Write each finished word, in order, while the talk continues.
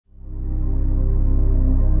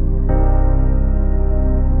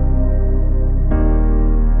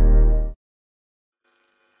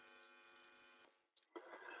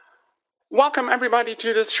Welcome everybody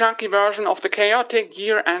to this sharky version of the chaotic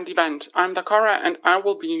year-end event. I'm Dakora and I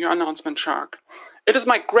will be your announcement shark. It is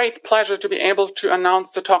my great pleasure to be able to announce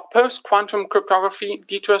the talk Post-Quantum Cryptography,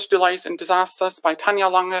 Detours, Delays and Disasters by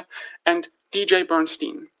Tanja Lange and DJ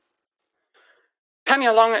Bernstein.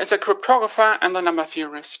 Tanja Lange is a cryptographer and a number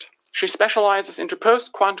theorist. She specializes into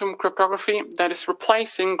post-quantum cryptography that is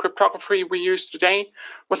replacing cryptography we use today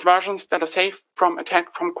with versions that are safe from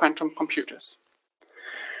attack from quantum computers.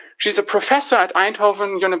 She's a professor at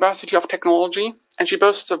Eindhoven University of Technology, and she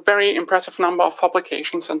boasts a very impressive number of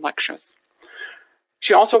publications and lectures.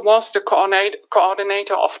 She also was the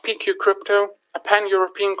coordinator of PQ Crypto, a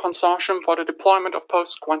pan-European consortium for the deployment of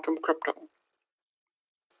post-quantum crypto.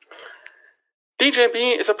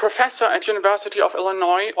 DJB is a professor at University of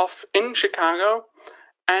Illinois in Chicago,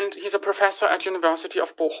 and he's a professor at University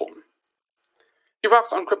of Bochum. He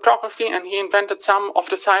works on cryptography and he invented some of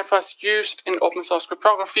the ciphers used in open source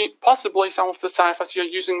cryptography, possibly some of the ciphers you're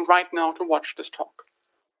using right now to watch this talk.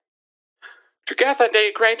 Together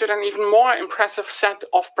they created an even more impressive set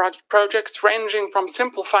of projects ranging from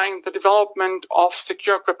simplifying the development of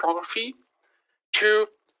secure cryptography to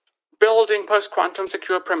building post-quantum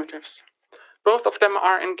secure primitives. Both of them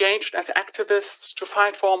are engaged as activists to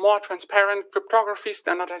fight for a more transparent cryptography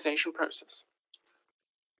standardization process.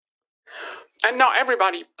 And now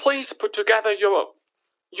everybody, please put together your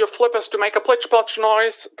flippers to make a plitch-plotch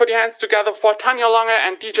noise. Put your hands together for Tanja Lange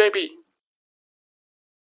and DJB.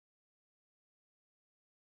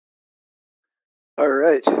 All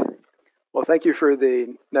right. Well, thank you for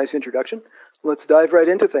the nice introduction. Let's dive right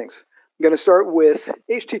into things. I'm going to start with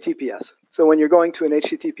HTTPS. So when you're going to an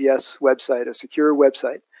HTTPS website, a secure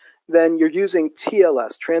website, then you're using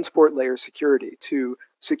TLS, Transport Layer Security, to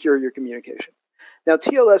secure your communication. Now,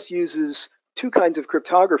 TLS uses two kinds of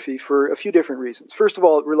cryptography for a few different reasons. First of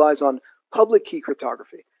all, it relies on public key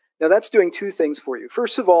cryptography. Now, that's doing two things for you.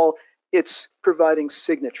 First of all, it's providing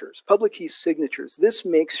signatures, public key signatures. This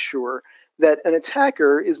makes sure that an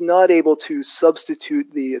attacker is not able to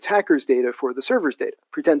substitute the attacker's data for the server's data,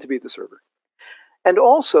 pretend to be the server. And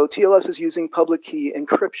also, TLS is using public key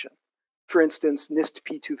encryption. For instance, NIST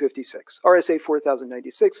P256. RSA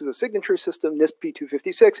 4096 is a signature system. NIST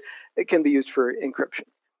P256, it can be used for encryption.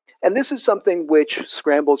 And this is something which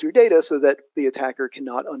scrambles your data so that the attacker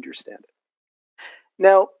cannot understand it.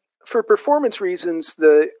 Now, for performance reasons,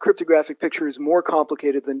 the cryptographic picture is more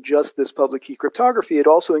complicated than just this public key cryptography. It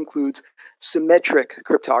also includes symmetric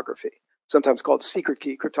cryptography, sometimes called secret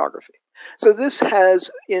key cryptography. So this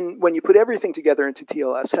has, when you put everything together into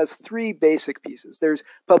TLS, has three basic pieces. There's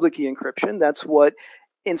public key encryption. That's what,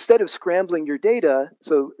 instead of scrambling your data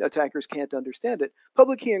so attackers can't understand it,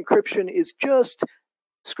 public key encryption is just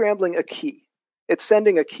scrambling a key. It's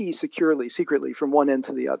sending a key secretly from one end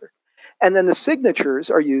to the other. And then the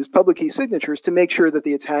signatures are used, public key signatures, to make sure that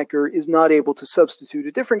the attacker is not able to substitute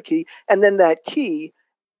a different key. And then that key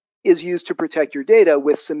is used to protect your data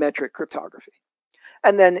with symmetric cryptography.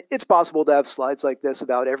 And then it's possible to have slides like this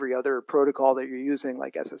about every other protocol that you're using,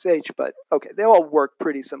 like SSH, but okay, they all work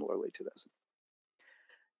pretty similarly to this.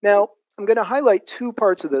 Now, I'm going to highlight two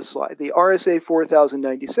parts of this slide, the RSA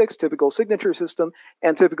 4096 typical signature system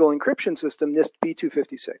and typical encryption system, NIST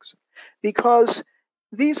P256, because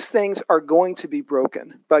these things are going to be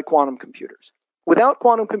broken by quantum computers. Without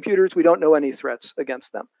quantum computers, we don't know any threats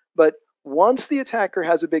against them. But once the attacker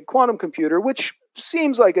has a big quantum computer, which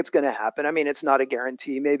seems like it's going to happen, I mean, it's not a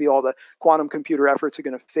guarantee. Maybe all the quantum computer efforts are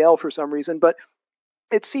going to fail for some reason, but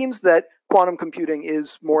it seems that quantum computing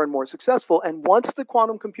is more and more successful. And once the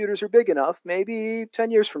quantum computers are big enough, maybe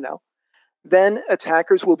 10 years from now, then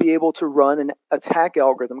attackers will be able to run an attack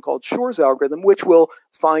algorithm called Shor's algorithm, which will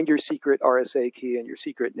find your secret RSA key and your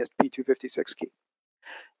secret NIST P256 key.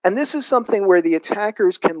 And this is something where the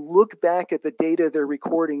attackers can look back at the data they're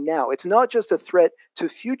recording now. It's not just a threat to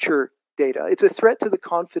future data. It's a threat to the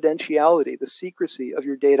confidentiality, the secrecy of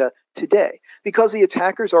your data today, because the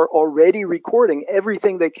attackers are already recording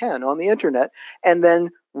everything they can on the internet. And then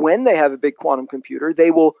when they have a big quantum computer, they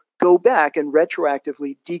will go back and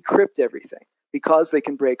retroactively decrypt everything because they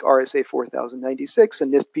can break RSA 4096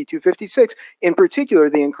 and NIST P256. In particular,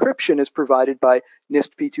 the encryption is provided by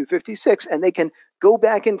NIST P256, and they can go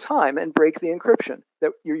back in time and break the encryption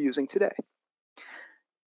that you're using today.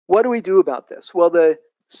 What do we do about this? Well, the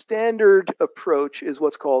standard approach is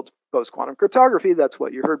what's called post-quantum cryptography. That's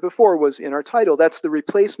what you heard before was in our title. That's the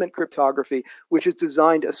replacement cryptography, which is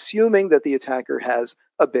designed assuming that the attacker has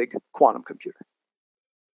a big quantum computer.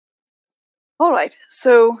 All right,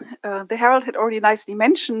 so the Herald had already nicely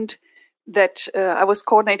mentioned that I was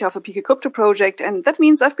coordinator of a PK Crypto project, and that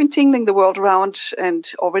means I've been tingling the world around and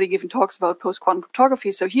already given talks about post-quantum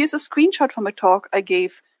cryptography. So here's a screenshot from a talk I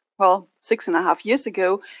gave, well, 6.5 years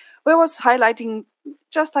ago, where I was highlighting,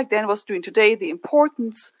 just like Dan was doing today, the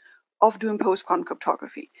importance of doing post-quantum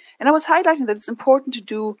cryptography. And I was highlighting that it's important to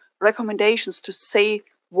do recommendations to say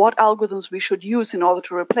what algorithms we should use in order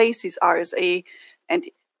to replace these RSA and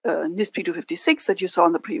NIST P256 that you saw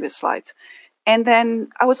on the previous slides. And then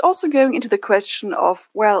I was also going into the question of,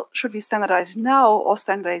 well, should we standardize now or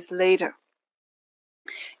standardize later?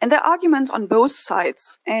 And there are arguments on both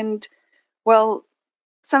sides. And, well,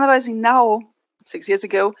 standardizing now, 6 years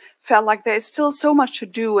ago, felt like there is still so much to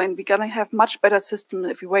do and we're going to have much better system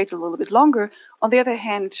if we wait a little bit longer. On the other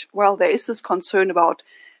hand, well, there is this concern about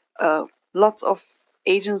lots of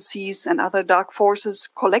agencies and other dark forces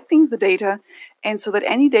collecting the data. And so that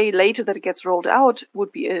any day later that it gets rolled out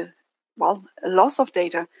would be a loss of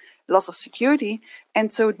data, loss of security.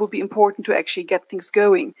 And so it would be important to actually get things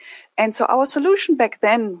going. And so our solution back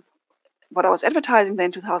then, what I was advertising then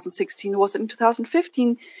in 2016, was that in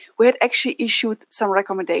 2015, we had actually issued some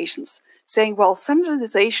recommendations saying, well,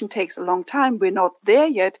 standardization takes a long time. We're not there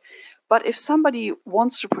yet. But if somebody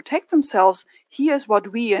wants to protect themselves, here's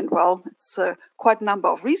what we, and well, it's quite a number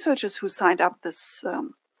of researchers who signed up this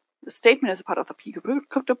statement as a part of the PK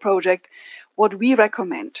Crypto project, what we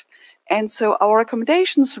recommend. And so our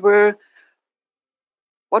recommendations were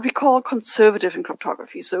what we call conservative in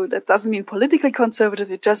cryptography. So that doesn't mean politically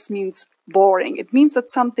conservative, it just means boring. It means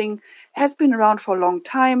that something has been around for a long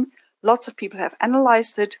time, lots of people have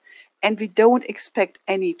analyzed it, and we don't expect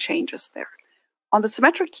any changes there. On the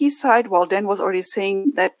symmetric key side, well, Dan was already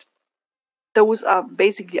saying that those are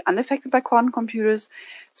basically unaffected by quantum computers.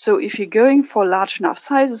 So if you're going for large enough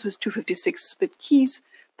sizes with 256-bit keys,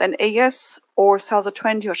 then AES or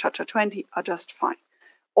SALSA20 or SHA-20 are just fine.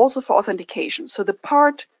 Also for authentication. So the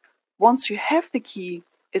part, once you have the key,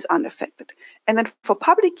 is unaffected. And then for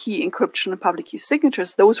public key encryption and public key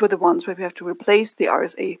signatures, those were the ones where we have to replace the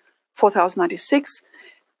RSA 4096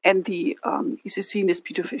 and the ECC NIST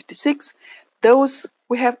P256. Those,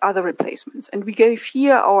 we have other replacements. And we gave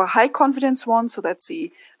here our high confidence one, so that's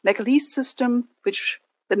the McAleese system, which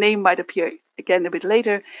the name might appear again a bit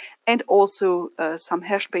later, and also some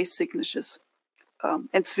hash-based signatures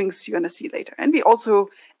and swings you're going to see later. And we also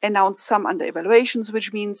announced some under evaluations,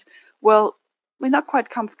 which means, well, we're not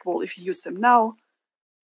quite comfortable if you use them now,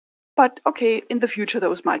 but okay, in the future,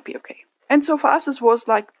 those might be okay. And so for us, this was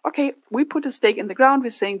like, okay, we put a stake in the ground,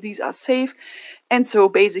 we're saying these are safe. And so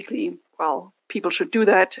basically, well, people should do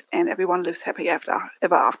that, and everyone lives happy ever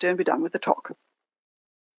after, and we're done with the talk.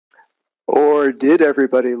 Or did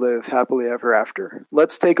everybody live happily ever after?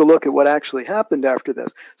 Let's take a look at what actually happened after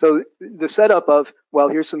this. So the setup of, well,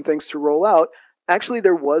 here's some things to roll out. Actually,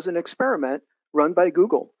 there was an experiment run by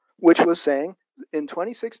Google, which was saying in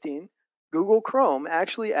 2016, Google Chrome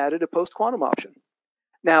actually added a post-quantum option.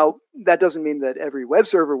 Now, that doesn't mean that every web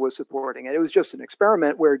server was supporting it. It was just an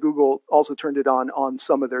experiment where Google also turned it on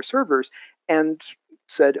some of their servers and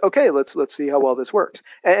said, okay, let's see how well this works.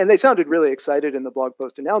 And they sounded really excited in the blog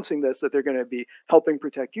post announcing this, that they're going to be helping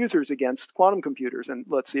protect users against quantum computers, and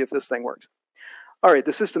let's see if this thing works. All right,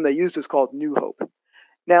 the system they used is called New Hope.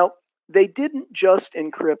 Now, they didn't just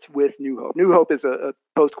encrypt with New Hope. New Hope is a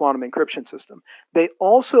post-quantum encryption system. They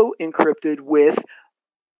also encrypted with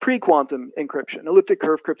pre-quantum encryption, elliptic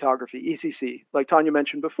curve cryptography, ECC. Like Tanya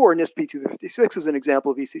mentioned before, NIST P256 is an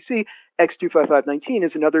example of ECC. X25519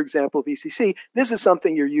 is another example of ECC. This is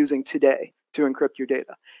something you're using today to encrypt your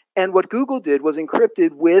data. And what Google did was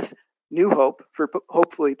encrypted with New Hope for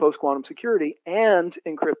hopefully post-quantum security and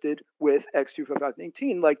encrypted with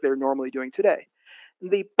X25519 like they're normally doing today. And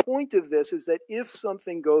the point of this is that if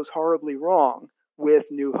something goes horribly wrong with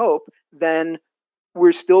New Hope, then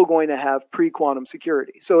we're still going to have pre-quantum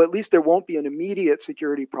security. So at least there won't be an immediate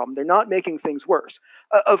security problem. They're not making things worse.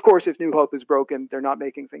 Of course, if New Hope is broken, they're not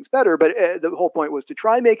making things better. But the whole point was to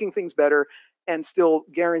try making things better and still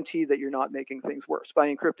guarantee that you're not making things worse by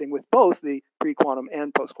encrypting with both the pre-quantum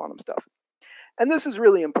and post-quantum stuff. And this is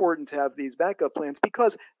really important to have these backup plans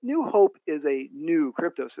because New Hope is a new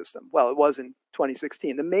crypto system. Well, it was in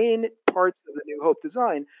 2016. The main parts of the New Hope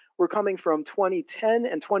design were coming from 2010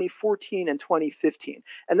 and 2014 and 2015.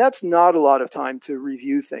 And that's not a lot of time to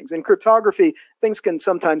review things. In cryptography, things can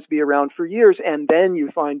sometimes be around for years and then you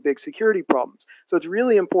find big security problems. So it's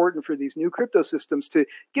really important for these new crypto systems to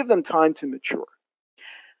give them time to mature.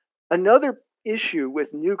 Another issue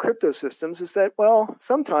with new crypto systems is that, well,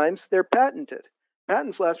 sometimes they're patented.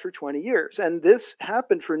 Patents last for 20 years. And this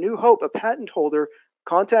happened for New Hope. A patent holder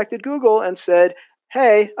contacted Google and said,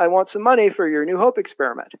 hey, I want some money for your New Hope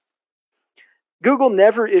experiment. Google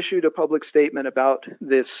never issued a public statement about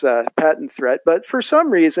this patent threat, but for some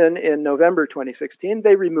reason in November 2016,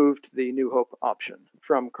 they removed the New Hope option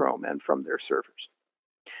from Chrome and from their servers.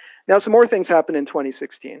 Now, some more things happened in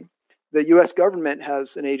 2016. The US government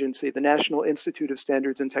has an agency, the National Institute of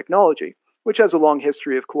Standards and Technology, which has a long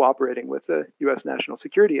history of cooperating with the US National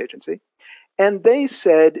Security Agency. And they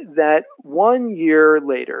said that 1 year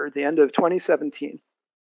later, the end of 2017,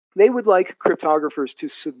 they would like cryptographers to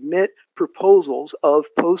submit proposals of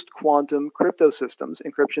post-quantum crypto systems,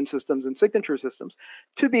 encryption systems, and signature systems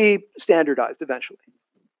to be standardized eventually.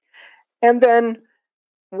 And then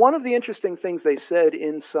one of the interesting things they said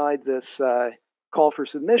inside this call for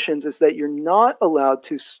submissions is that you're not allowed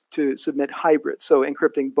to submit hybrids, so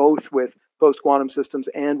encrypting both with post-quantum systems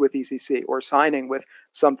and with ECC, or signing with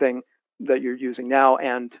something that you're using now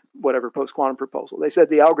and whatever post-quantum proposal. They said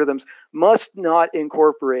the algorithms must not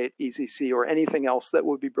incorporate ECC or anything else that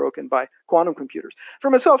would be broken by quantum computers.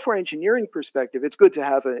 From a software engineering perspective, it's good to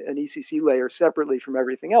have an ECC layer separately from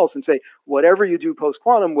everything else and say, whatever you do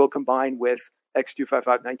post-quantum will combine with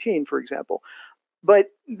X25519, for example. But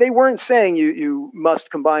they weren't saying you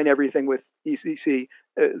must combine everything with ECC,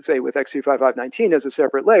 say with X25519 as a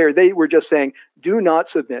separate layer. They were just saying, do not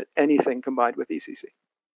submit anything combined with ECC.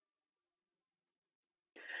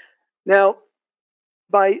 Now,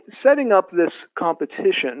 by setting up this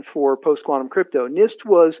competition for post-quantum crypto, NIST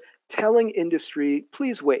was telling industry,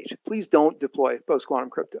 please wait, please don't deploy post-quantum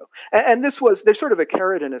crypto. And this was, there's sort of a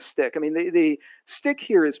carrot and a stick. I mean, the stick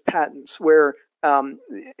here is patents, where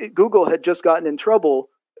Google had just gotten in trouble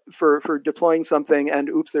for deploying something and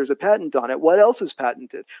oops, there's a patent on it. What else is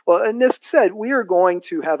patented? Well, and NIST said, we are going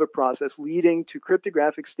to have a process leading to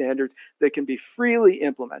cryptographic standards that can be freely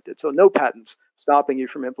implemented. So no patents stopping you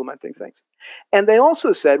from implementing things. And they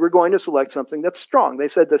also said, we're going to select something that's strong. They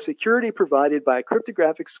said the security provided by a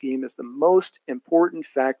cryptographic scheme is the most important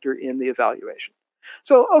factor in the evaluation.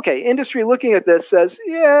 So, okay, industry looking at this says,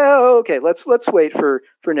 yeah, okay, let's wait for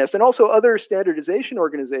NIST. And also other standardization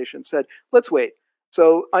organizations said, let's wait.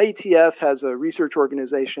 So IETF has a research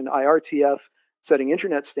organization, IRTF, setting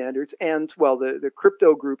internet standards. And, well, the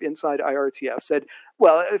crypto group inside IRTF said,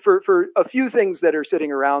 well, for a few things that are sitting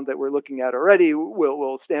around that we're looking at already,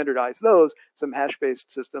 we'll standardize those, some hash-based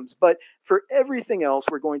systems. But for everything else,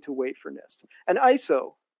 we're going to wait for NIST. And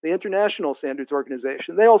ISO, the International Standards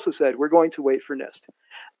Organization, they also said, we're going to wait for NIST.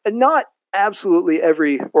 And not absolutely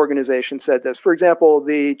every organization said this. For example,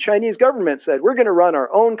 the Chinese government said, we're going to run our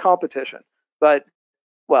own competition. But,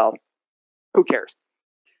 well, who cares?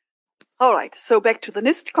 All right, so back to the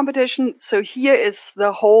NIST competition. So here is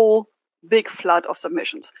the whole big flood of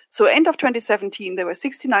submissions. So end of 2017, there were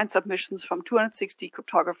 69 submissions from 260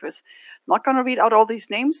 cryptographers. Not going to read out all these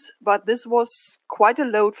names, but this was quite a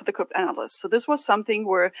load for the cryptanalysts. So this was something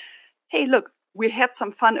where, hey, look, we had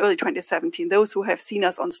some fun early 2017. Those who have seen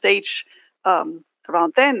us on stage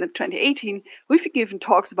around then, in 2018, we've been giving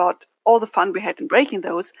talks about all the fun we had in breaking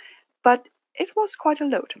those, but it was quite a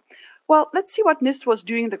load. Well, let's see what NIST was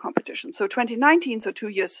doing in the competition. So 2019, so 2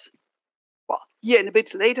 years, well, year and a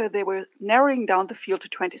bit later, they were narrowing down the field to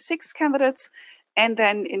 26 candidates. And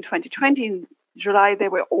then in 2020, in July, they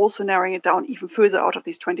were also narrowing it down even further. Out of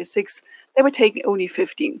these 26, they were taking only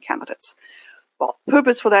 15 candidates. Well,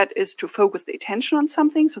 purpose for that is to focus the attention on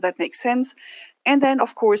something, so that makes sense. And then,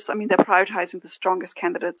 of course, I mean, they're prioritizing the strongest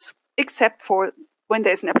candidates, except for when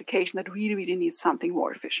there's an application that really, really needs something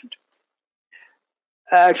more efficient.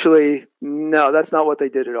 Actually, no, that's not what they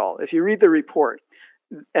did at all. If you read the report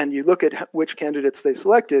and you look at which candidates they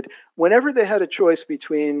selected, whenever they had a choice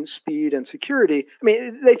between speed and security, I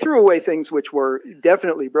mean, they threw away things which were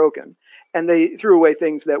definitely broken, and they threw away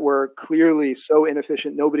things that were clearly so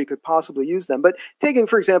inefficient nobody could possibly use them. But taking,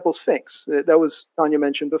 for example, Sphinx, that was Tanya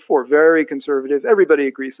mentioned before, very conservative. Everybody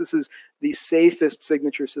agrees this is the safest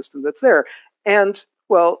signature system that's there. And,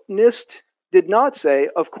 well, NIST did not say,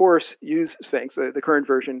 of course, use Sphinx, the current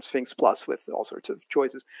version, Sphinx Plus, with all sorts of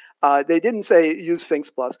choices. They didn't say use Sphinx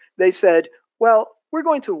Plus. They said, well, we're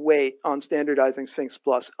going to wait on standardizing Sphinx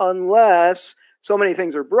Plus unless so many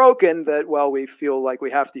things are broken that, well, we feel like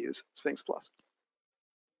we have to use Sphinx Plus.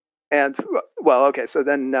 And, well, okay, so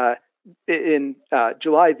then in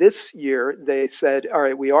July this year, they said, all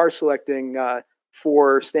right, we are selecting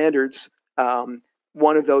 4 standards.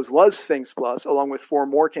 One of those was Sphinx Plus, along with 4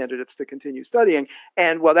 more candidates to continue studying.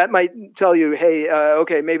 And, well, that might tell you, hey,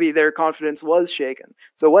 okay, maybe their confidence was shaken.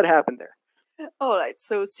 So what happened there? All right,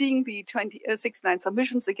 so seeing the 69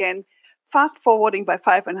 submissions again, fast forwarding by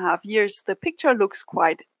 5.5 years, the picture looks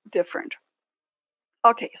quite different.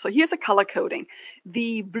 Okay, so here's a color coding.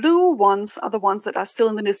 The blue ones are the ones that are still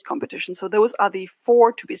in the NIST competition. So those are the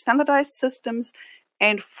 4 to be standardized systems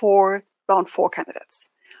and 4 round 4 candidates.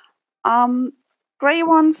 Gray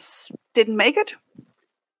ones didn't make it,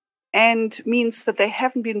 and means that they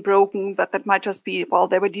haven't been broken, but that might just be, well,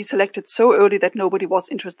 they were deselected so early that nobody was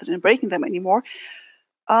interested in breaking them anymore.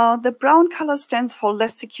 The brown color stands for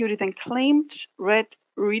less security than claimed. Red,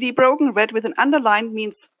 really broken. Red with an underline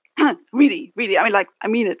means really, I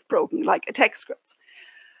mean it broken, like attack scripts.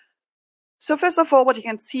 So first of all, what you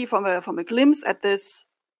can see from a glimpse at this,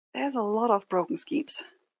 there's a lot of broken schemes.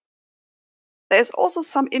 There's also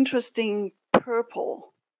some interesting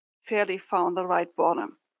purple fairly far on the right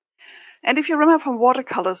bottom. And if you remember from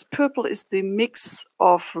watercolors, purple is the mix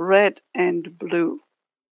of red and blue.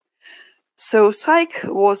 So Psych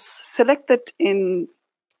was selected in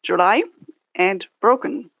July and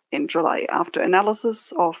broken in July after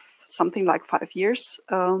analysis of something like 5 years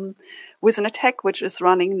with an attack which is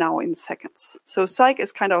running now in seconds. So Psych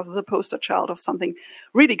is kind of the poster child of something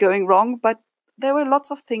really going wrong, but there were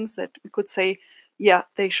lots of things that we could say, yeah,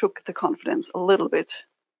 they shook the confidence a little bit,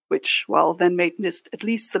 which, well, then made NIST at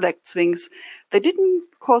least select swings. They didn't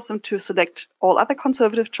cause them to select all other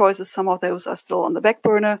conservative choices. Some of those are still on the back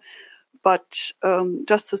burner, but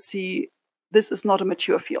just to see this is not a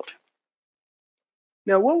mature field.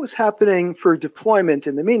 Now, what was happening for deployment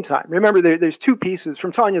in the meantime? Remember, there's 2 pieces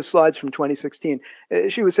from Tanya's slides from 2016.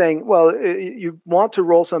 She was saying, well, you want to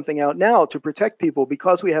roll something out now to protect people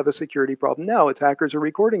because we have a security problem now. Attackers are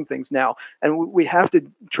recording things now, and we have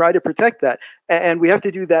to try to protect that. And we have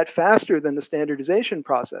to do that faster than the standardization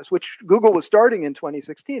process, which Google was starting in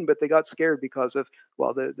 2016, but they got scared because of,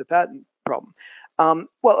 well, the patent problem.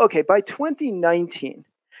 Well, okay, by 2019,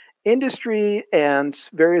 industry and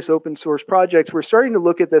various open source projects were starting to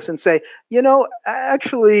look at this and say, you know,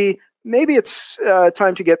 actually, maybe it's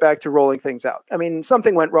time to get back to rolling things out. I mean,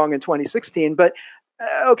 something went wrong in 2016, but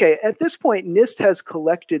okay, at this point, NIST has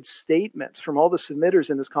collected statements from all the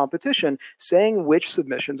submitters in this competition saying which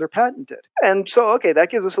submissions are patented. And so, okay,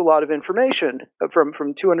 that gives us a lot of information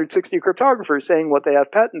from 260 cryptographers saying what they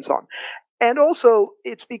have patents on. And also,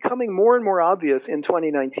 it's becoming more and more obvious in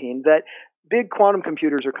 2019 that big quantum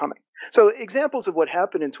computers are coming. So examples of what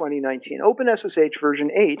happened in 2019, OpenSSH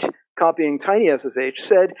version 8, copying TinySSH,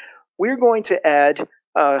 said, we're going to add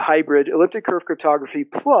hybrid elliptic curve cryptography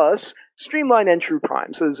plus streamline and true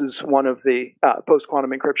prime. So this is one of the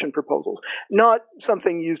post-quantum encryption proposals. Not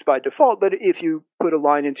something used by default, but if you put a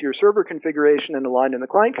line into your server configuration and a line in the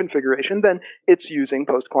client configuration, then it's using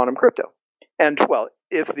post-quantum crypto. And, well,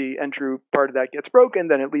 if the n-true part of that gets broken,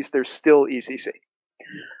 then at least there's still ECC.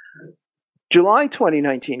 July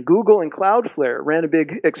 2019, Google and Cloudflare ran a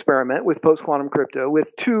big experiment with post-quantum crypto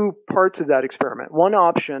with 2 parts of that experiment. One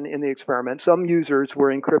option in the experiment, some users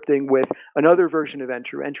were encrypting with another version of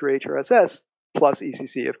n-true HRSS, plus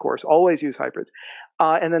ECC, of course. Always use hybrids.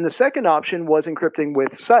 And then the second option was encrypting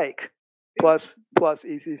with Psych, plus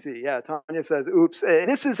ECC. Yeah, Tanya says, oops.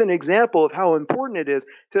 This is an example of how important it is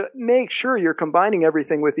to make sure you're combining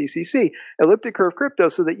everything with ECC, elliptic curve crypto,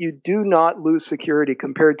 so that you do not lose security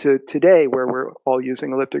compared to today where we're all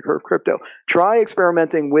using elliptic curve crypto. Try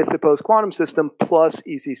experimenting with the post-quantum system plus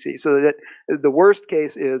ECC, so that the worst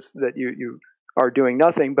case is that you are doing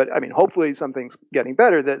nothing, but I mean, hopefully something's getting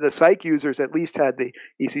better. The Psych users at least had the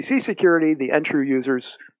ECC security, the n-true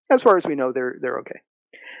users, as far as we know, they're okay.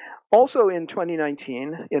 Also in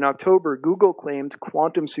 2019, in October, Google claimed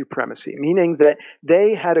quantum supremacy, meaning that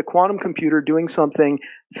they had a quantum computer doing something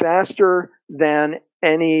faster than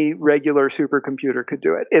any regular supercomputer could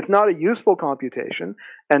do it. It's not a useful computation,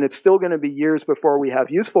 and it's still going to be years before we have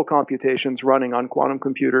useful computations running on quantum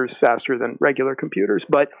computers faster than regular computers.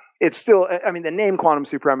 But it's still, I mean, the name quantum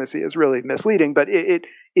supremacy is really misleading, but it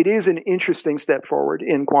is an interesting step forward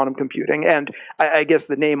in quantum computing. And I guess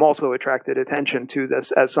the name also attracted attention to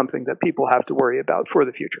this as something that people have to worry about for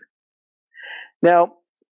the future. Now,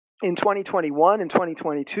 in 2021 and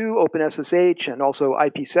 2022, OpenSSH and also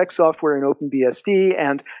IPsec software in OpenBSD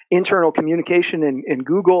and internal communication in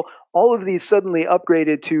Google, all of these suddenly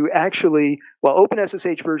upgraded to actually, well,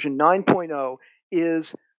 OpenSSH version 9.0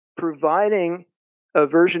 is providing a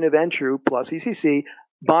version of n-true plus ECC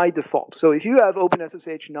by default. So if you have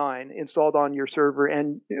OpenSSH 9 installed on your server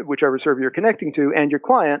and whichever server you're connecting to and your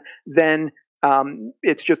client, then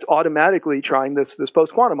it's just automatically trying this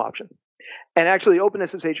post-quantum option. And actually,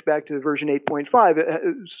 OpenSSH back to version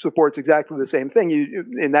 8.5 supports exactly the same thing.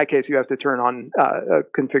 In that case, you have to turn on a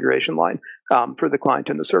configuration line for the client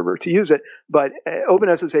and the server to use it. But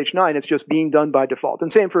OpenSSH 9, it's just being done by default.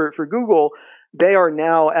 And same for Google. They are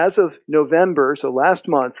now, as of November, so last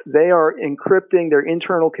month, they are encrypting their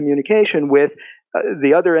internal communication with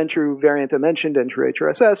the other Entru variant I mentioned, Entru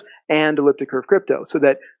HRSS, and elliptic curve crypto, so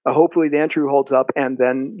that hopefully the Entru holds up, and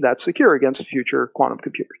then that's secure against future quantum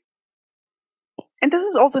computers. And this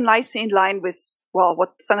is also nicely in line with, well,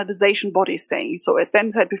 what standardization bodies saying. So as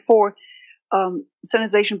Dan said before,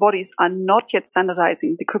 standardization bodies are not yet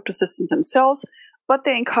standardizing the crypto systems themselves, but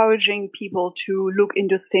they're encouraging people to look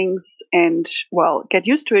into things and, well, get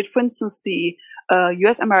used to it. For instance, the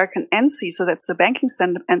US-American ANSI, so that's the banking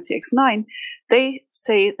standard ANSI X9, they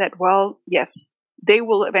say that, well, yes, they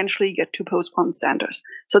will eventually get to post-quantum standards.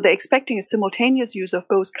 So they're expecting a simultaneous use of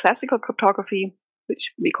both classical cryptography,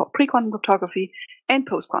 which we call pre-quantum cryptography, and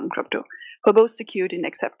post-quantum crypto for both security and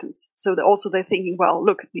acceptance. So they're thinking, well,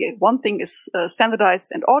 look, one thing is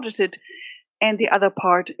standardized and audited, and the other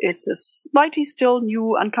part is this slightly still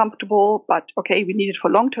new, uncomfortable, but okay, we need it for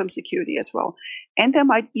long-term security as well. And they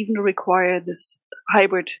might even require this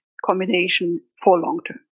hybrid combination for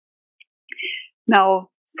long-term. Now,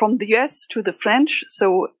 from the US to the French,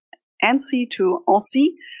 so ANSI to ANSI,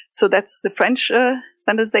 so that's the French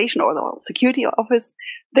standardization or the security office,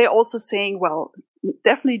 they're also saying, well,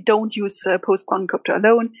 definitely don't use post-quantum crypto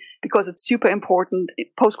alone because it's super important.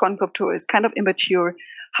 Post-quantum crypto is kind of immature.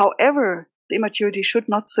 However, the immaturity should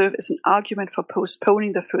not serve as an argument for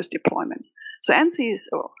postponing the first deployments. So ANSI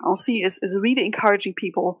is really encouraging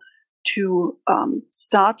people to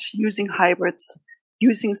start using hybrids,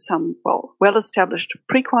 using some well-established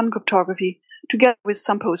pre-quantum cryptography together with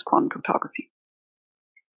some post-quantum cryptography.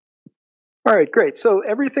 All right, great. So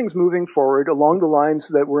everything's moving forward along the lines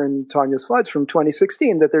that were in Tanya's slides from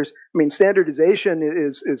 2016, that standardization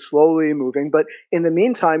is slowly moving, but in the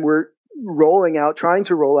meantime, we're trying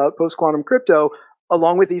to roll out post-quantum crypto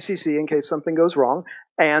along with ECC in case something goes wrong,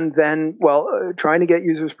 and then, trying to get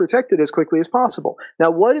users protected as quickly as possible. Now,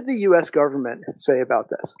 what did the US government say about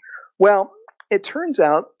this? Well, it turns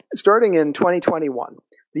out, starting in 2021,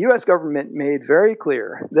 the US government made very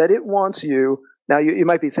clear that it wants you. Now, you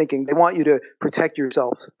might be thinking they want you to protect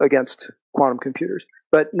yourself against quantum computers.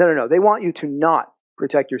 But no. They want you to not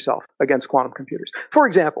protect yourself against quantum computers. For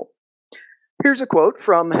example, here's a quote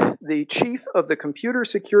from the chief of the Computer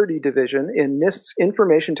Security Division in NIST's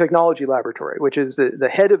Information Technology Laboratory, which is the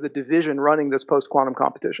head of the division running this post-quantum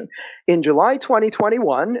competition. In July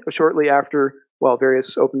 2021, shortly after,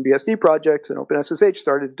 various OpenBSD projects and OpenSSH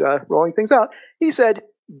started rolling things out, he said,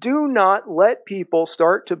 "Do not let people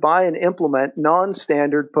start to buy and implement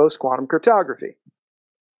non-standard post-quantum cryptography."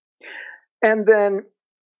 And then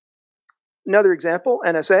another example,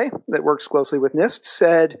 NSA, that works closely with NIST,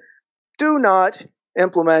 said, "Do not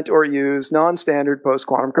implement or use non-standard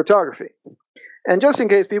post-quantum cryptography." And just in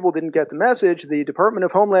case people didn't get the message, the Department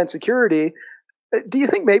of Homeland Security, do you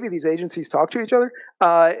think maybe these agencies talk to each other?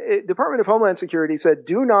 Department of Homeland Security said,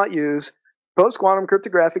 "Do not use post-quantum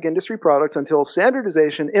cryptographic industry products until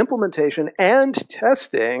standardization, implementation, and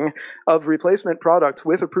testing of replacement products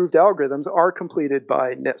with approved algorithms are completed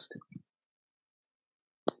by NIST."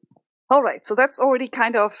 All right, so that's already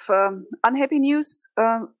kind of unhappy news.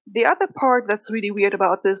 The other part that's really weird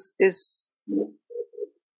about this is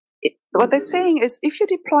what they're saying is if you're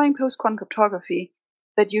deploying post-quantum cryptography,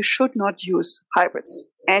 that you should not use hybrids.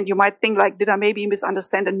 And you might think, did I maybe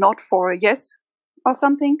misunderstand a not for a yes or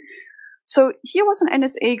something? So here was an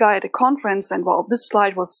NSA guy at a conference, and this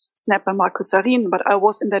slide was snapped by Markus Sarin, but I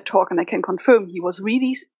was in that talk and I can confirm he was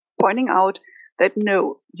really pointing out that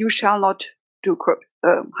no, you shall not do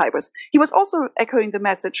hybrids. He was also echoing the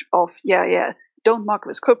message of, don't muck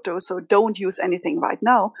with crypto, so don't use anything right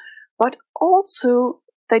now. But also,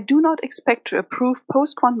 they do not expect to approve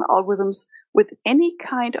post-quantum algorithms with any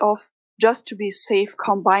kind of just to be safe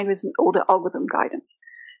combined with an older algorithm guidance.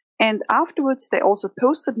 And afterwards, they also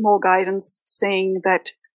posted more guidance saying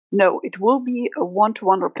that, no, it will be a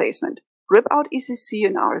one-to-one replacement. Rip out ECC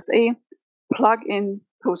and RSA, plug in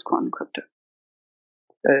post-quantum crypto.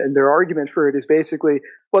 And their argument for it is basically,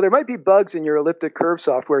 there might be bugs in your elliptic curve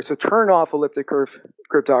software, so turn off elliptic curve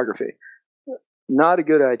cryptography. Not a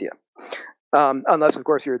good idea. Unless, of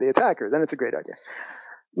course, you're the attacker. Then it's a great idea.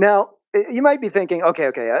 Now, you might be thinking, okay,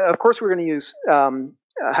 of course we're going to use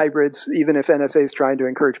hybrids, even if NSA is trying to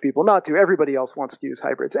encourage people not to. Everybody else wants to use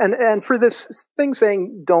hybrids. And for this thing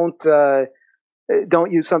saying don't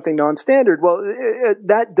use something non-standard,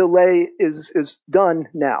 that delay is done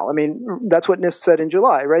now. I mean, that's what NIST said in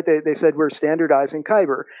July, right? They said we're standardizing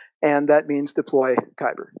Kyber. and that means deploy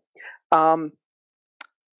Kyber.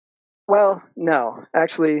 Well, no,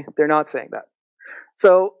 actually, they're not saying that.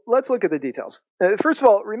 So let's look at the details. First of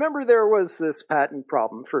all, remember there was this patent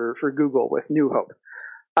problem for Google with New Hope.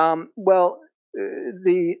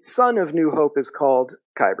 The son of New Hope is called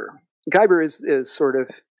Kyber. Kyber is sort of,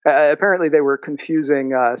 apparently they were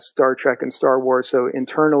confusing Star Trek and Star Wars, so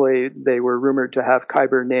internally they were rumored to have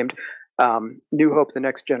Kyber named New Hope: The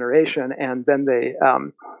Next Generation, and then they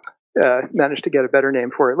managed to get a better name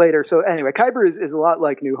for it later. So anyway, Kyber is a lot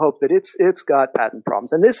like New Hope, that it's got patent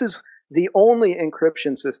problems. And this is the only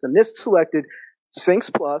encryption system. NIST selected Sphinx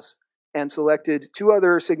Plus and selected 2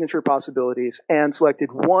 other signature possibilities and selected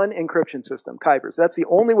one encryption system, Kyber. So that's the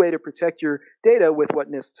only way to protect your data with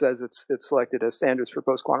what NIST says it's selected as standards for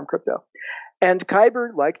post-quantum crypto. And Kyber,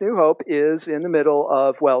 like New Hope, is in the middle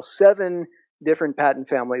of, well, 7 different patent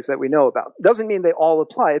families that we know about. Doesn't mean they all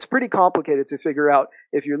apply. It's pretty complicated to figure out.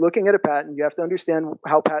 If you're looking at a patent, you have to understand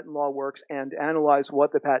how patent law works and analyze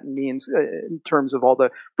what the patent means in terms of all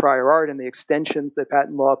the prior art and the extensions that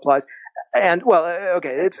patent law applies. And, well,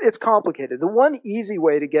 okay, it's complicated. The one easy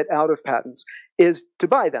way to get out of patents is to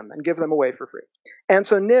buy them and give them away for free. And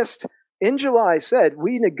so NIST, in July, said,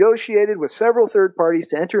 we negotiated with several third parties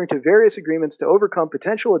to enter into various agreements to overcome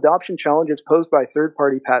potential adoption challenges posed by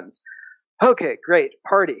third-party patents. Okay, great,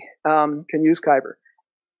 party, can use Kyber.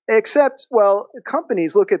 Except, well,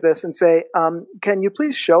 companies look at this and say, can you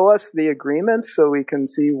please show us the agreements so we can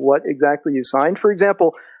see what exactly you signed? For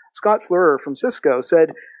example, Scott Fleurer from Cisco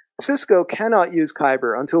said, Cisco cannot use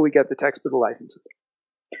Kyber until we get the text of the licenses.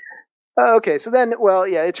 Okay, so then, well,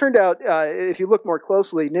 yeah, it turned out, if you look more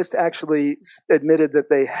closely, NIST actually admitted that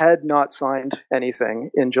they had not signed anything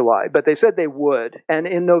in July, but they said they would. And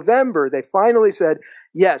in November, they finally said,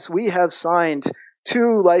 yes, we have signed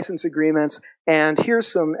 2 license agreements, and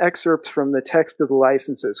here's some excerpts from the text of the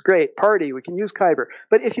licenses. Great, party, we can use Kyber.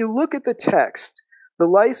 But if you look at the text, the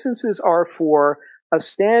licenses are for a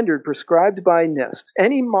standard prescribed by NIST.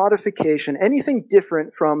 Any modification, anything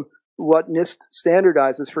different from what NIST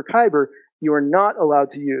standardizes for Kyber, you are not allowed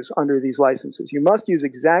to use under these licenses. You must use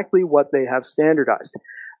exactly what they have standardized.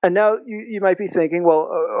 And now you might be thinking, well,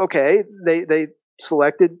 okay, they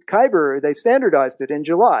selected Kyber, they standardized it in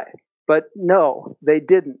July. But no, they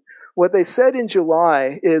didn't. What they said in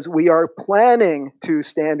July is we are planning to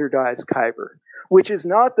standardize Kyber, which is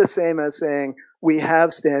not the same as saying we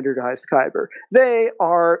have standardized Kyber. They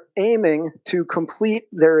are aiming to complete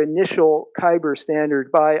their initial Kyber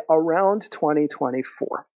standard by around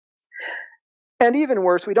 2024. And even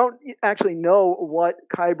worse, we don't actually know what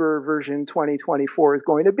Kyber version 2024 is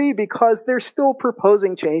going to be because they're still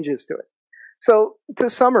proposing changes to it. So to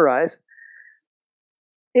summarize,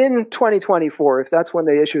 in 2024, if that's when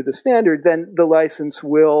they issue the standard, then the license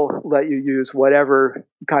will let you use whatever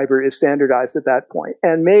Kyber is standardized at that point.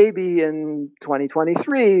 And maybe in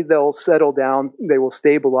 2023, they'll settle down, they will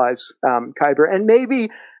stabilize Kyber. And maybe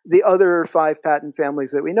the other 5 patent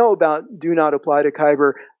families that we know about do not apply to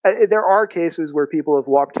Kyber. There are cases where people have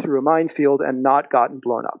walked through a minefield and not gotten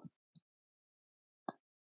blown up.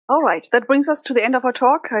 All right, that brings us to the end of our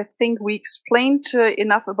talk. I think we explained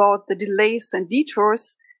enough about the delays and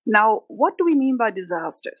detours. Now, what do we mean by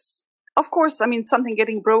disasters? Of course, I mean, something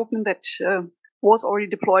getting broken that was already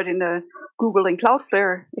deployed in the Google and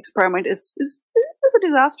Cloudflare experiment is a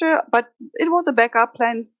disaster, but it was a backup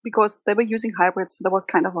plan because they were using hybrids, so that was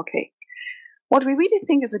kind of okay. What we really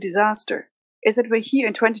think is a disaster is that we're here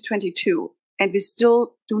in 2022 and we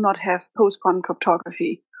still do not have post-quantum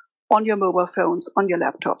cryptography on your mobile phones, on your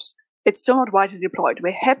laptops. It's still not widely deployed.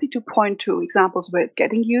 We're happy to point to examples where it's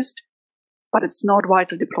getting used, but it's not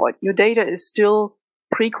widely deployed. Your data is still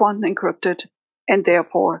pre-quantum encrypted and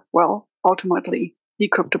therefore, well, ultimately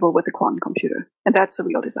decryptable with a quantum computer. And that's a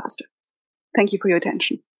real disaster. Thank you for your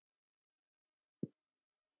attention.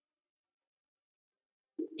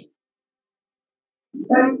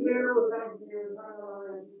 Thank you.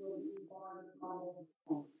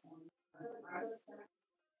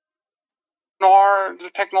 Nor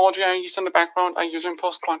the technology I use in the background are using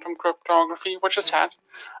post-quantum cryptography, which is sad.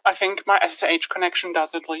 I think my SSH connection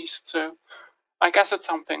does at least, so I guess it's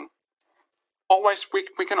something. Always,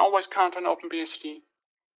 we can always count on OpenBSD.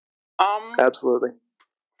 Absolutely.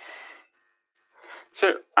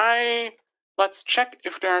 So let's check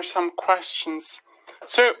if there are some questions.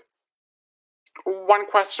 So one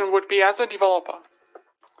question would be, as a developer,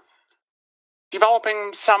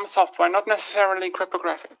 developing some software, not necessarily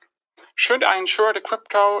cryptographic, should I ensure the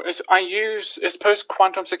crypto I use is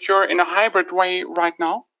post-quantum secure in a hybrid way right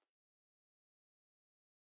now?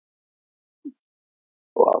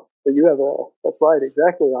 Well, you have a slide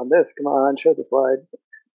exactly on this. Come on, show the slide.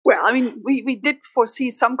 Well, I mean, we did foresee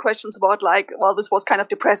some questions about like, well, this was kind of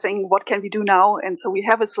depressing. What can we do now? And so we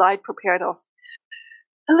have a slide prepared of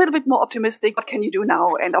a little bit more optimistic. What can you do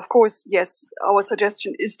now? And of course, yes, our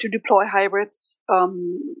suggestion is to deploy hybrids.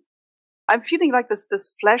 I'm feeling like this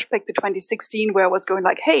flashback to 2016 where I was going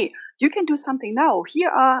like, hey, you can do something now. Here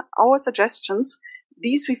are our suggestions.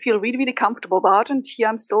 These we feel really, really comfortable about. And here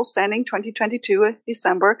I'm still standing 2022,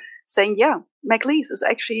 December, saying, yeah, MacLease is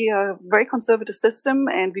actually a very conservative system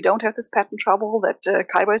and we don't have this patent trouble that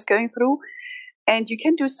Kyber is going through. And you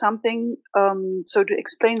can do something. So to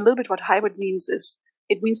explain a little bit what hybrid means is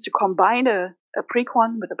it means to combine a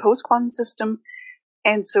pre-quantum with a post-quantum system.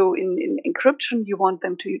 And so in encryption, you want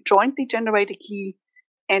them to jointly generate a key.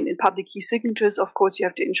 And in public key signatures, of course, you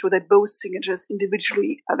have to ensure that both signatures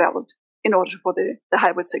individually are valid in order for the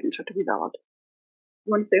hybrid signature to be valid.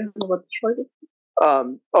 You want to say what the choice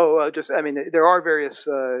is? I mean, there are various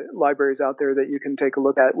libraries out there that you can take a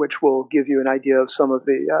look at, which will give you an idea of some of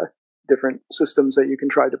the different systems that you can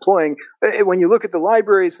try deploying. When you look at the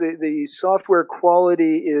libraries, the software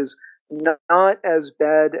quality is not as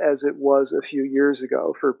bad as it was a few years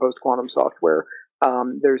ago for post-quantum software.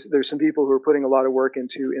 There's some people who are putting a lot of work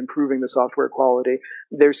into improving the software quality.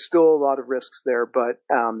 There's still a lot of risks there, but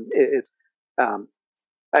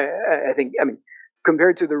I think, I mean,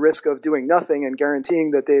 compared to the risk of doing nothing and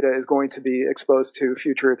guaranteeing that data is going to be exposed to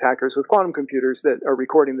future attackers with quantum computers that are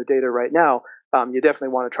recording the data right now, you definitely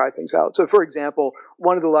want to try things out. So, for example,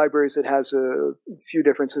 one of the libraries that has a few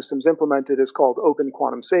different systems implemented is called Open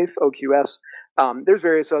Quantum Safe, OQS. There's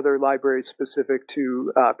various other libraries specific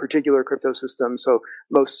to particular crypto systems. So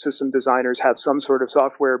most system designers have some sort of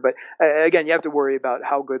software, but again, you have to worry about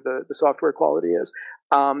how good the software quality is.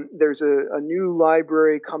 There's a new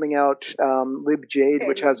library coming out, libjade,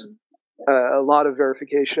 which has a lot of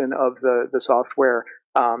verification of the software.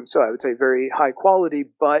 So I would say very high quality,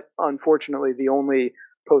 but unfortunately, the only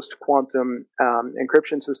post-quantum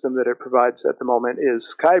encryption system that it provides at the moment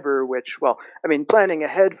is Kyber, which, well, I mean, planning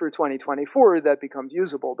ahead for 2024, that becomes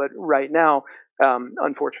usable. But right now,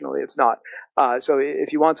 unfortunately, it's not. So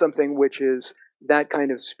if you want something which is that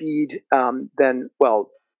kind of speed, then,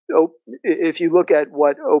 well, if you look at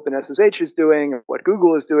what OpenSSH is doing, or what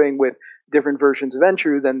Google is doing with different versions of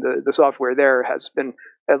Entru, then the software there has been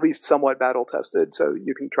at least somewhat battle tested. So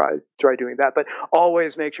you can try doing that, but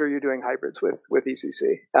always make sure you're doing hybrids with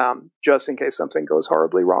ECC, just in case something goes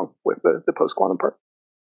horribly wrong with the post-quantum part.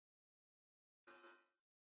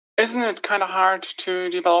 Isn't it kind of hard to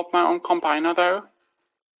develop my own combiner though?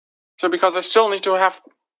 So because I still need to have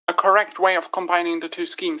a correct way of combining the two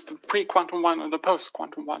schemes, the pre-quantum one and the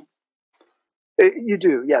post-quantum one. You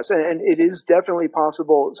do, yes, and it is definitely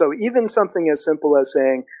possible. So even something as simple as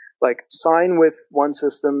saying, like, sign with one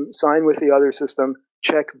system, sign with the other system,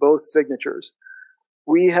 check both signatures.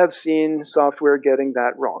 We have seen software getting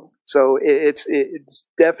that wrong. So it's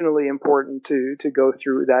definitely important to go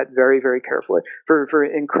through that very, very carefully. For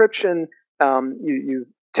encryption,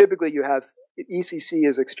 typically you have ECC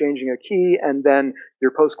is exchanging a key, and then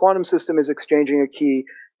your post-quantum system is exchanging a key,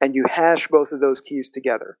 and you hash both of those keys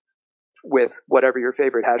together with whatever your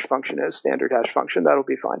favorite hash function is, standard hash function, that'll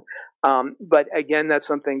be fine. But again, that's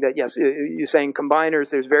something that, yes, you're saying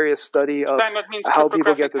combiners, there's various study of how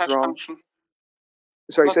people get this wrong. Function.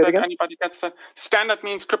 Sorry, not say it again? Anybody gets that. Standard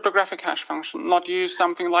means cryptographic hash function, not use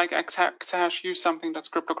something like Xhash, use something that's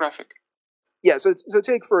cryptographic. Yeah, so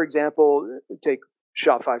take, for example, take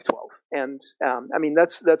SHA-512. And I mean,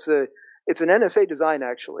 it's an NSA design,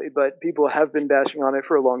 actually, but people have been bashing on it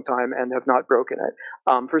for a long time and have not broken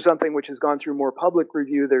it. For something which has gone through more public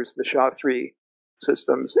review, there's the SHA-3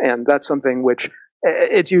 systems, and that's something which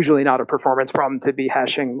it's usually not a performance problem to be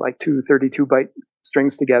hashing like two 32-byte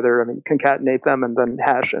strings together. I mean, concatenate them and then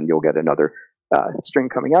hash, and you'll get another string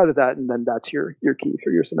coming out of that, and then that's your key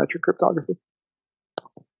for your symmetric cryptography.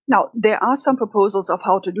 Now, there are some proposals of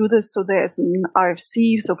how to do this. So there's an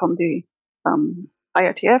RFC, so from the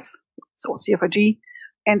IRTF, so CFRG,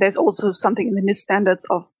 and there's also something in the NIST standards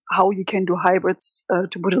of how you can do hybrids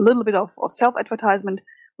to put a little bit of self-advertisement.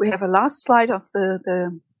 We have a last slide of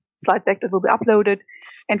the slide deck that will be uploaded.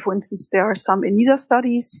 And for instance, there are some ENISA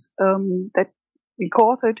studies that we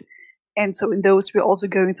co-authored. And so in those, we're also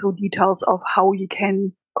going through details of how you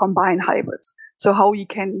can combine hybrids. So how you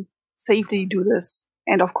can safely do this.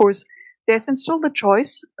 And of course, there's still the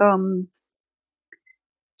choice.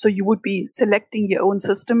 So you would be selecting your own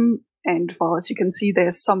system. And well, as you can see,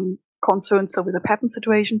 there's some concerns with the patent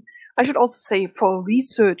situation. I should also say for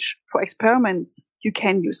research, for experiments, you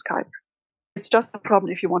can use Kyber. It's just a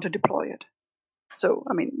problem if you want to deploy it. So,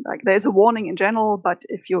 I mean, like there's a warning in general, but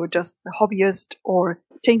if you're just a hobbyist or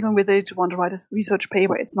tinkering with it, want to write a research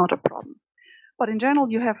paper, it's not a problem. But in general,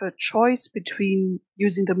 you have a choice between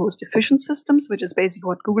using the most efficient systems, which is basically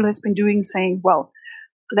what Google has been doing, saying, well,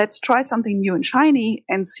 let's try something new and shiny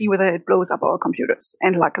and see whether it blows up our computers.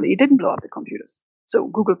 And luckily, it didn't blow up the computers. So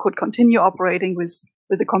Google could continue operating with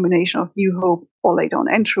a combination of New Hope or later on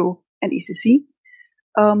Entru and ECC.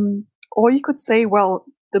 Or you could say, well,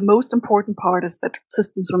 the most important part is that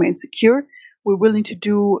systems remain secure. We're willing to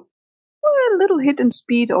do a little hit in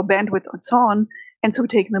speed or bandwidth and so on. And so we're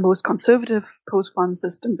taking the most conservative post-quantum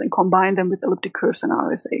systems and combine them with elliptic curves and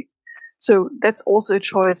RSA. So that's also a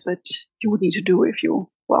choice that you would need to do if you,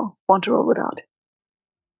 well, want to roll it out.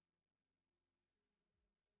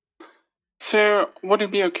 So would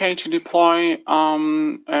it be okay to deploy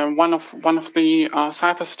one of the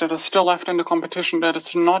ciphers that are still left in the competition that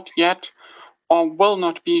is not yet or will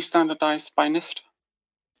not be standardized by NIST,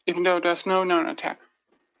 even though there's no known attack?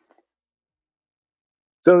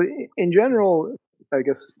 So in general, I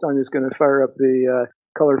guess Tanya's going to fire up the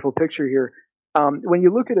colorful picture here. When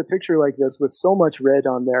you look at a picture like this with so much red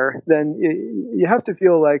on there, then you have to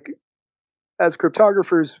feel like, as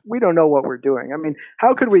cryptographers, we don't know what we're doing. I mean,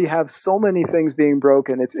 how could we have so many things being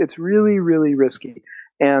broken? It's really, really risky.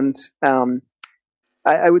 And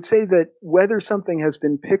I would say that whether something has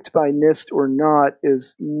been picked by NIST or not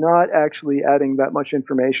is not actually adding that much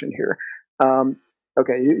information here.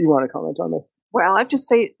 Okay, you want to comment on this? Well, I have to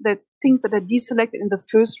say that things that are deselected in the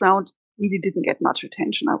first round really didn't get much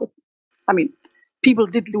attention. I mean, people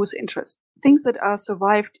did lose interest. Things that are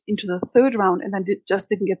survived into the third round and then just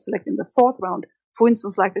didn't get selected in the fourth round, for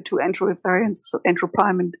instance, like the two Entru variants, so Entru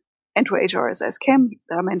Prime and Entru HRSS Chem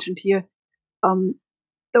that I mentioned here,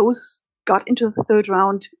 those got into the third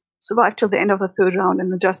round, survived till the end of the third round, and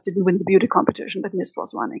then just didn't win the beauty competition that NIST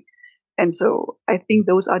was running. And so I think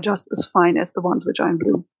those are just as fine as the ones which are in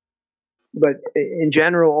blue. But in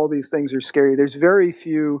general, all these things are scary. There's very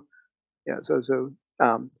few,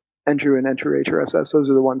 Entru and Entru HRSS, those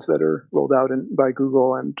are the ones that are rolled out by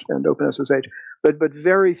Google and OpenSSH. But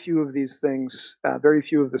very few of these things, very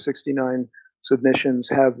few of the 69 submissions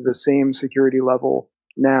have the same security level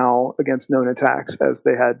now against known attacks as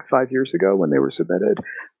they had 5 years ago when they were submitted.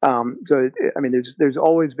 There's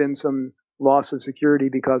always been some loss of security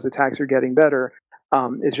because attacks are getting better.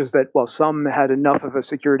 It's just that, well, some had enough of a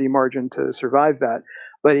security margin to survive that.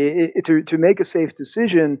 But to make a safe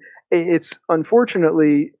decision, it's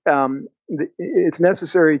unfortunately, it's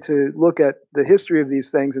necessary to look at the history of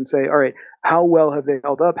these things and say, all right, how well have they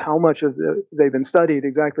held up? How much of they've been studied?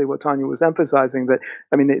 Exactly what Tanya was emphasizing. That,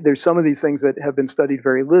 I mean, there's some of these things that have been studied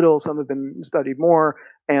very little, some have been studied more,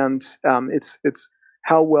 and it's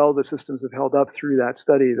how well the systems have held up through that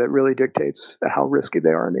study that really dictates how risky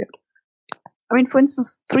they are in the end. I mean, for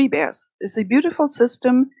instance, 3 Bears is a beautiful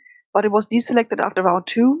system, but it was deselected after round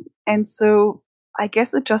 2, and so I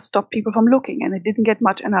guess it just stopped people from looking, and it didn't get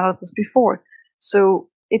much analysis before. So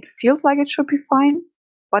it feels like it should be fine,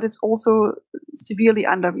 but it's also severely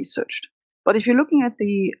under-researched. But if you're looking at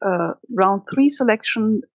the round 3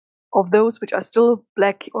 selection of those which are still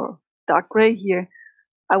black or dark gray here,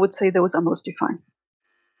 I would say those are mostly fine.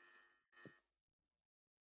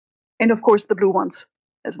 And of course, the blue ones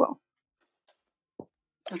as well.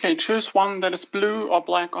 Okay, choose one that is blue or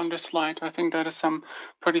black on this slide. I think that is some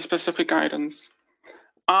pretty specific guidance.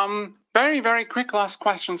 Very, very quick last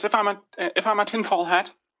questions. If I'm a tinfoil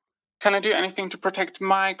hat, can I do anything to protect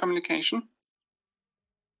my communication?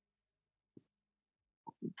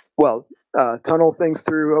 Well, tunnel things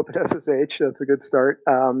through OpenSSH. That's a good start.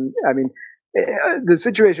 The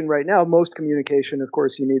situation right now, most communication, of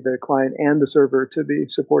course, you need the client and the server to be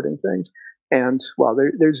supporting things. And well,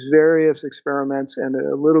 there's various experiments and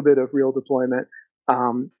a little bit of real deployment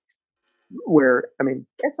where, I mean,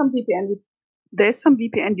 there's some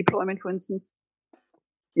VPN deployment, for instance.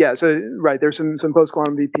 Yeah, so right, there's some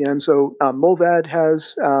post-quantum VPN. So Mulvad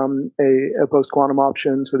has a post-quantum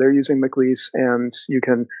option, so they're using McLeese, and you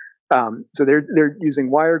can so they're using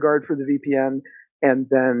WireGuard for the VPN, and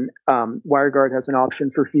then WireGuard has an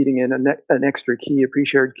option for feeding in an extra key, a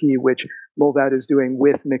pre-shared key, which Mulvad is doing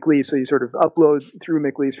with McLeese. So you sort of upload through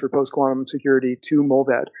McLeese for post-quantum security to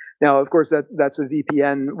Mulvad. Now, of course, that's a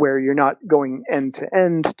VPN where you're not going end to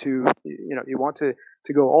end to, you want to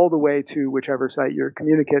go all the way to whichever site you're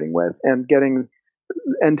communicating with, and getting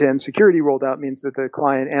end-to-end security rolled out means that the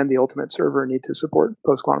client and the ultimate server need to support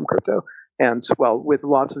post-quantum crypto. And well, with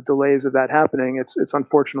lots of delays of that happening, it's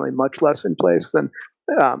unfortunately much less in place than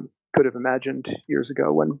could have imagined years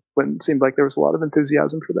ago when it seemed like there was a lot of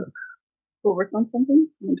enthusiasm for that. We'll work on something?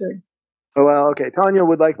 Oh, well, okay. Tanya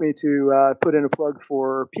would like me to put in a plug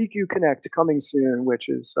for PQ Connect coming soon, which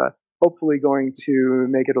is hopefully going to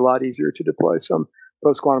make it a lot easier to deploy some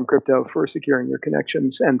post-quantum crypto for securing your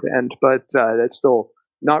connections end-to-end, but that's still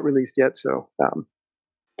not released yet, so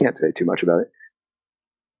can't say too much about it.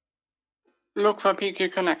 Look for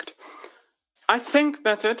PQ Connect. I think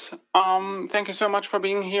that's it. Thank you so much for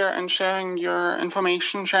being here and sharing your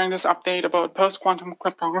information, sharing this update about post-quantum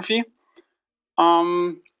cryptography.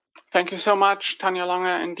 Thank you so much, Tanya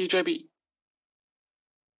Lange and DJB.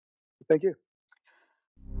 Thank you.